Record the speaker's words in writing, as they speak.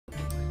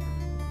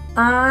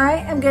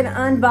I am gonna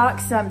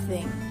unbox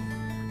something.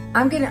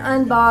 I'm gonna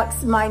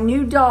unbox my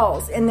new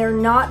dolls, and they're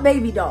not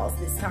baby dolls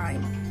this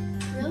time.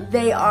 Really?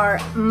 They are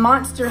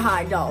Monster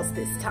High dolls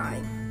this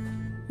time.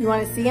 You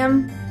wanna see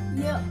them?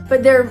 Yep.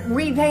 But they're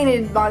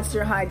repainted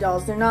Monster High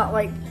dolls. They're not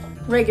like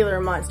regular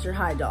Monster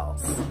High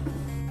dolls.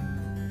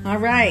 All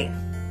right,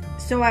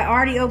 so I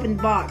already opened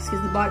the box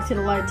because the box had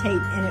a lot of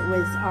tape and it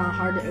was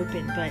hard to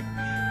open, but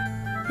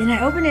then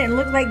I opened it and it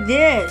looked like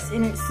this,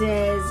 and it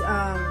says,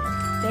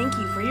 thank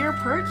you for your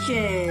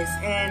purchase.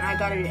 And I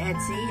got it at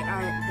Etsy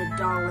at the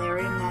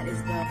Dollarium. That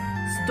is the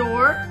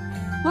store.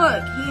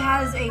 Look, he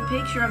has a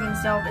picture of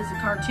himself as a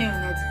cartoon.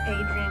 That's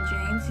Adrian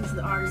James. He's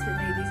the artist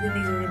that made these, and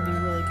these are going to be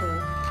really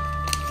cool.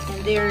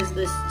 And there's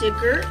the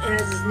sticker. It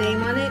has his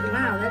name on it.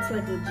 Wow, that's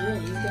like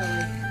legit. He's got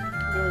like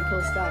really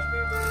cool stuff.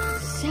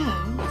 So,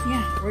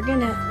 yeah, we're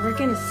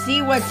gonna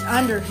see what's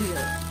under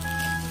here.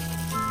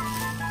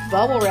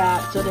 Bubble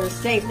wrap, so they're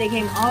safe. They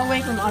came all the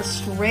way from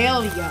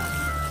Australia.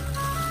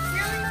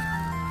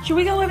 Should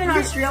we go live in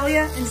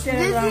Australia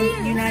instead of the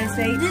United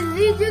States? Did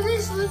they do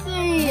this with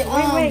a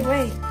Wait.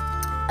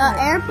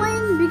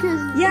 airplane? Because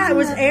Yeah, it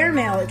was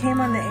airmail. It came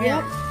on the air.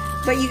 Yep.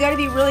 But you got to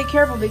be really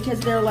careful because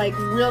they're like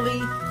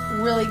really,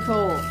 really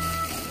cool.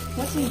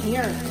 What's in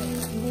here?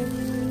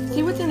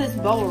 See what's in this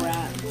bubble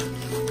wrap.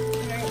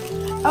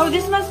 Oh,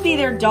 this must be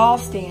their doll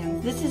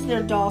stands. This is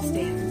their doll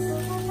stands.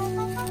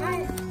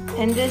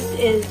 And this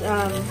is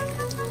some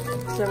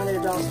of their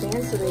doll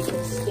stands so they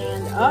can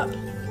stand up.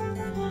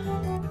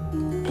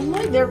 And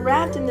look, they're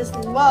wrapped in this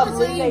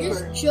lovely So you paper.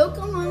 just choke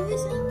them on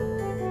this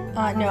thing?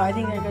 No, I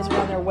think that goes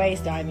around their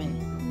waist, Ivan.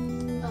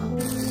 Oh.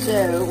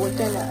 So we're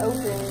gonna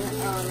open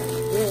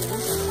this.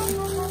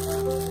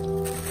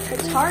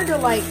 It's hard to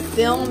like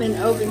film and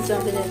open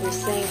something at the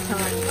same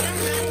time.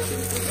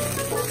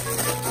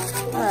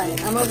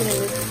 Alright, I'm opening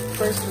this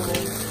first one.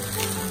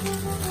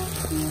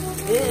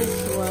 This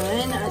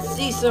one, I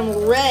see some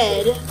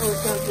red or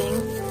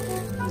something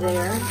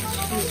there.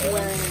 She's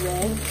wearing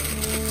red.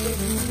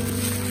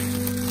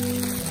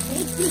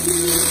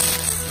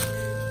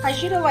 I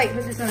should have like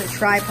put this on a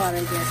tripod,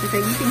 I guess. Okay,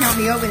 you can help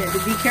me open it,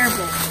 but be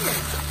careful.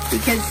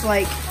 Because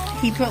like,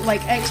 he put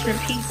like extra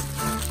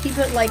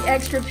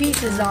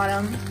pieces on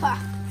them.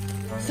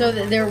 So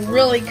that they're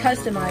really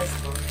customized.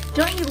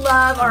 Don't you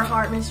love our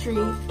heart mystery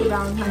for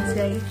Valentine's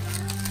Day?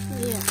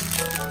 Yeah.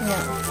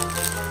 Yeah.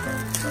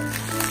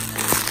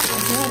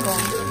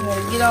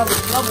 Get all the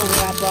bubble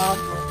wrap off.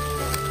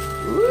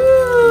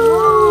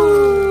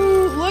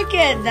 Ooh, look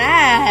at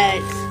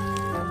that.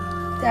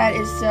 That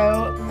is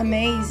so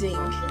amazing. Is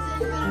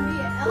it gonna be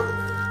an elf?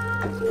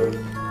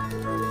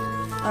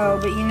 Oh,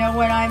 but you know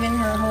what, Ivan?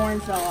 Her horn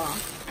fell off.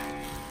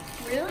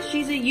 Really?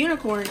 She's a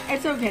unicorn.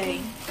 It's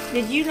okay.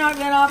 Did you knock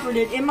that off, or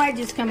it might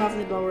just come off in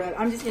the bubble wrap?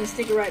 I'm just going to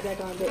stick it right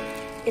back on. But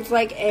it's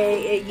like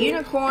a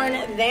unicorn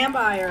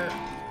vampire.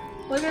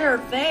 Look at her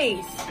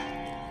face.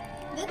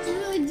 That's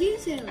really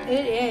detailed.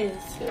 It is.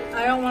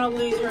 I don't want to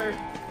lose her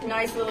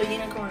nice little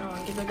unicorn horn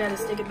because I got to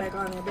stick it back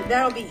on there. But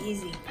that'll be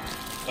easy.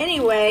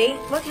 Anyway,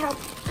 look how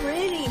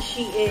pretty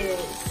she is.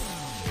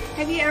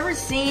 Have you ever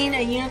seen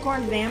a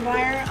unicorn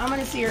vampire? I'm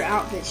going to see her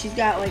outfit. She's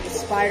got like a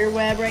spider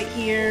web right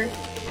here.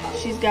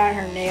 She's got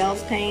her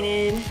nails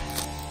painted.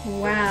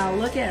 Wow,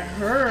 look at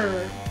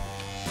her.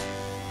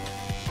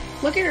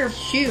 Look at her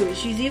shoes.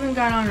 She's even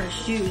got on her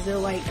shoes. They're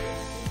like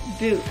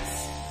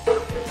boots.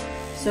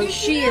 So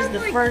she is the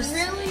first.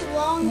 Really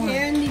long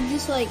hair, and they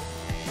just like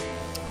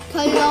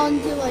cut it all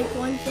into like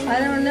one thing. I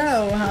don't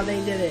know how they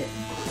did it.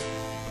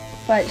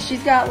 But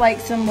she's got like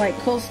some like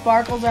cool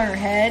sparkles on her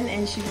head,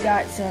 and she's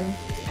got some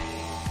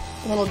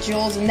little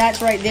jewels, and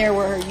that's right there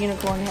where her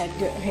unicorn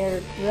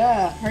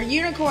her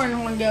unicorn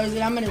horn goes,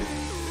 that I'm gonna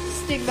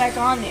stick back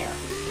on there.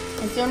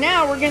 And so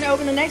now we're gonna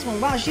open the next one.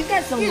 Wow, she's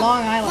got some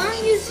long eyelashes. Why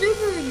don't you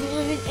super glue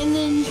it and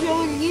then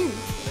show it again?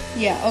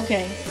 Yeah,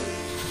 okay.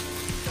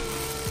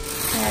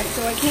 Alright,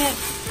 so I can't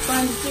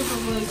find the super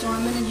glue, so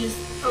I'm gonna just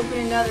open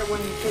another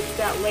one and fix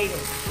that later.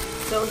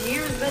 So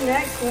here's the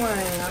next one.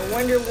 I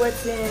wonder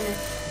what's in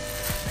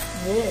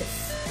this.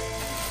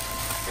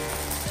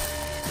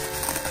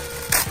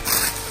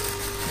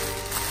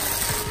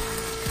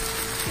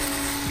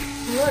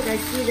 Look, I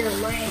see their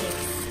legs.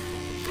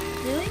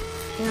 Really?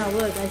 Now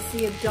look, I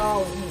see a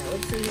doll in here.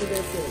 Let's see who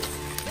this is.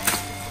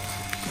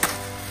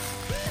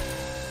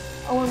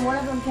 Oh, and one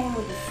of them came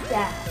with a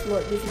staff.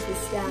 Look, this is the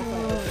staff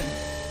I opened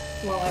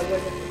while I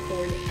wasn't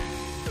recording.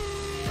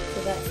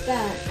 So that's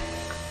that.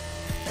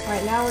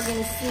 Alright, now we're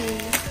going to see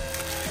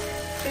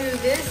who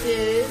this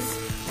is.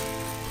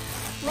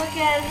 Look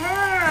at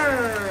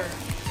her!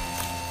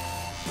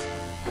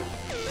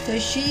 So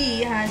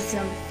she has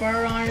some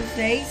fur on her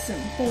face,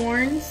 some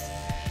horns.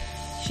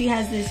 She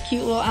has this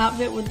cute little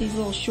outfit with these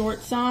little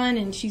shorts on,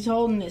 and she's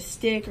holding a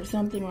stick or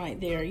something right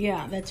there.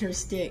 Yeah, that's her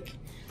stick.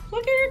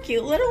 Look at her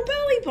cute little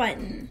belly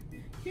button.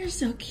 You're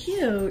so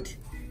cute.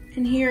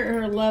 And here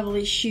are her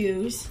lovely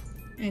shoes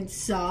and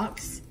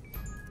socks.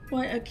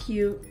 What a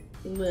cute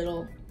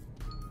little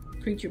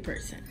creature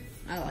person.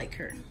 I like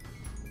her.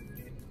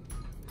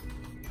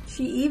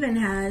 She even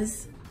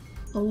has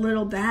a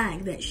little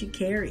bag that she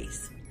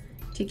carries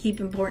to keep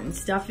important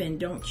stuff in,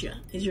 don't you?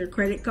 Is your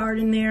credit card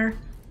in there?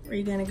 Are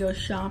you gonna go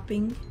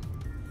shopping?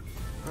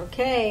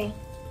 Okay,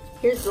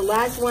 here's the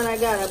last one I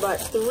got. I bought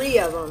 3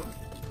 of them.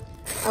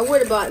 I would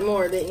have bought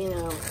more, but you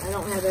know, I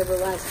don't have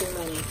everlasting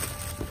money.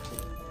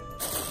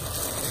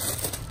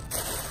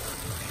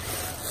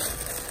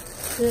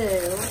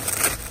 So,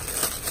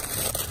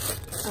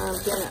 I'm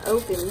gonna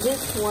open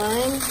this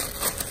one.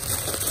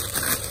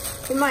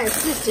 And my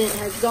assistant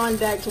has gone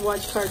back to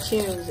watch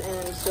cartoons,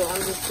 and so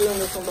I'm just doing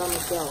this one by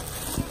myself.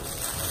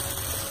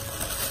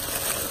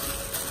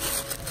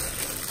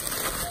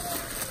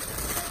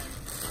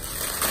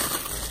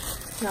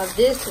 Now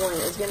this one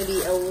is going to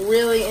be a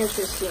really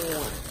interesting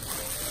one.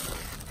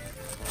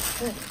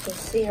 You can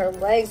see her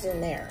legs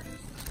in there.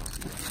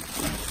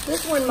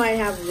 This one might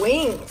have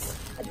wings.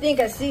 I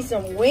think I see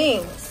some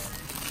wings.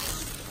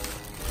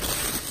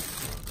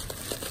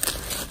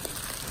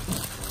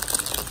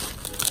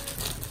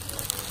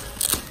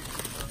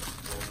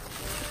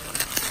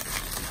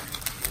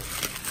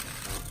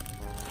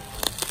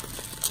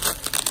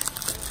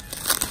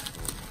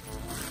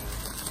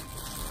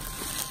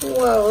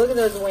 Whoa, look at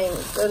those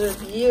wings. Those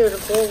are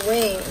beautiful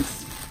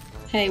wings.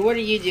 Hey, what are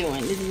you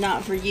doing? This is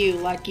not for you,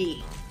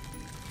 Lucky.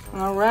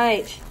 All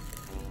right.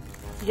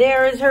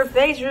 There is her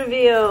face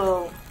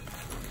reveal.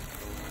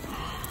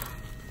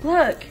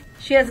 Look,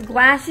 she has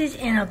glasses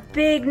and a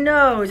big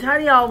nose. How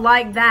do y'all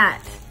like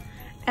that?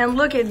 And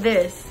look at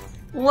this.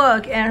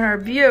 Look at her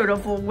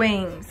beautiful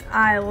wings.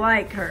 I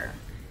like her.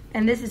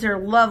 And this is her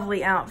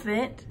lovely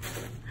outfit.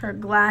 Her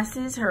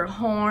glasses, her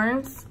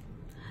horns.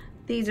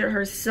 These are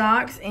her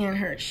socks and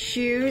her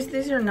shoes.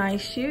 These are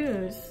nice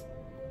shoes.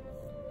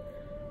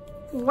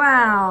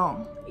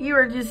 Wow, you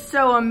are just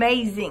so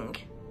amazing.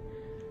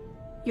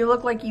 You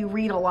look like you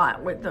read a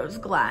lot with those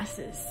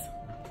glasses.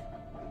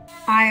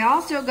 I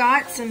also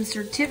got some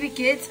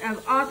certificates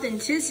of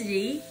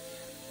authenticity.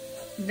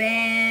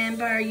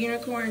 Vampire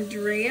Unicorn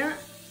Drea,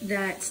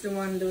 that's the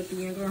one with the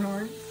unicorn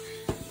horn.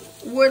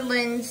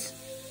 Woodlands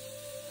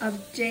of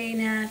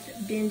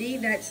Dagnath Bindi,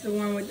 that's the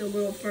one with the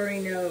little furry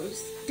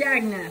nose.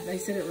 Dagnath, I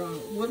said it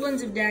wrong.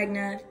 Woodlands of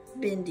Dagnath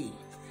Bindi.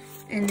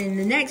 And then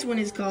the next one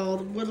is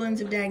called Woodlands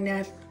of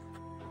Dagnath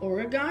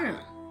Oregana.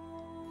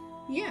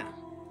 Yeah.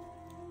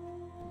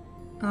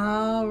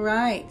 All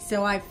right,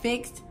 so I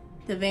fixed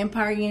the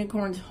Vampire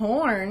Unicorn's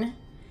horn.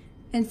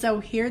 And so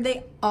here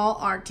they all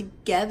are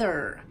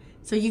together.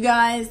 So you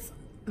guys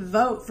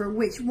vote for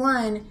which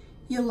one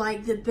you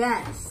like the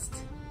best.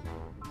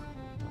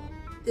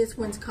 This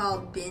one's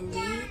called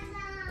Bindi.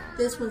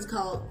 This one's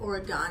called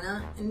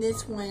Oregana. And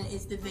this one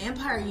is the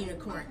Vampire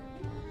Unicorn.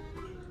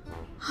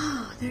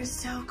 Oh, they're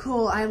so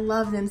cool. I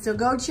love them. So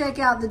go check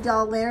out the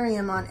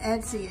Dollarium on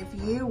Etsy if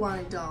you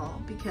want a doll,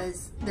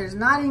 because there's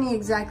not any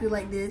exactly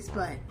like this,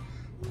 but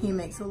he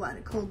makes a lot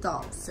of cool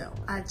dolls. So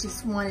I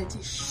just wanted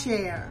to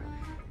share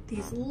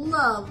these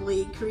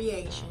lovely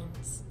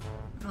creations.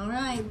 All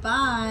right,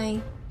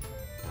 bye.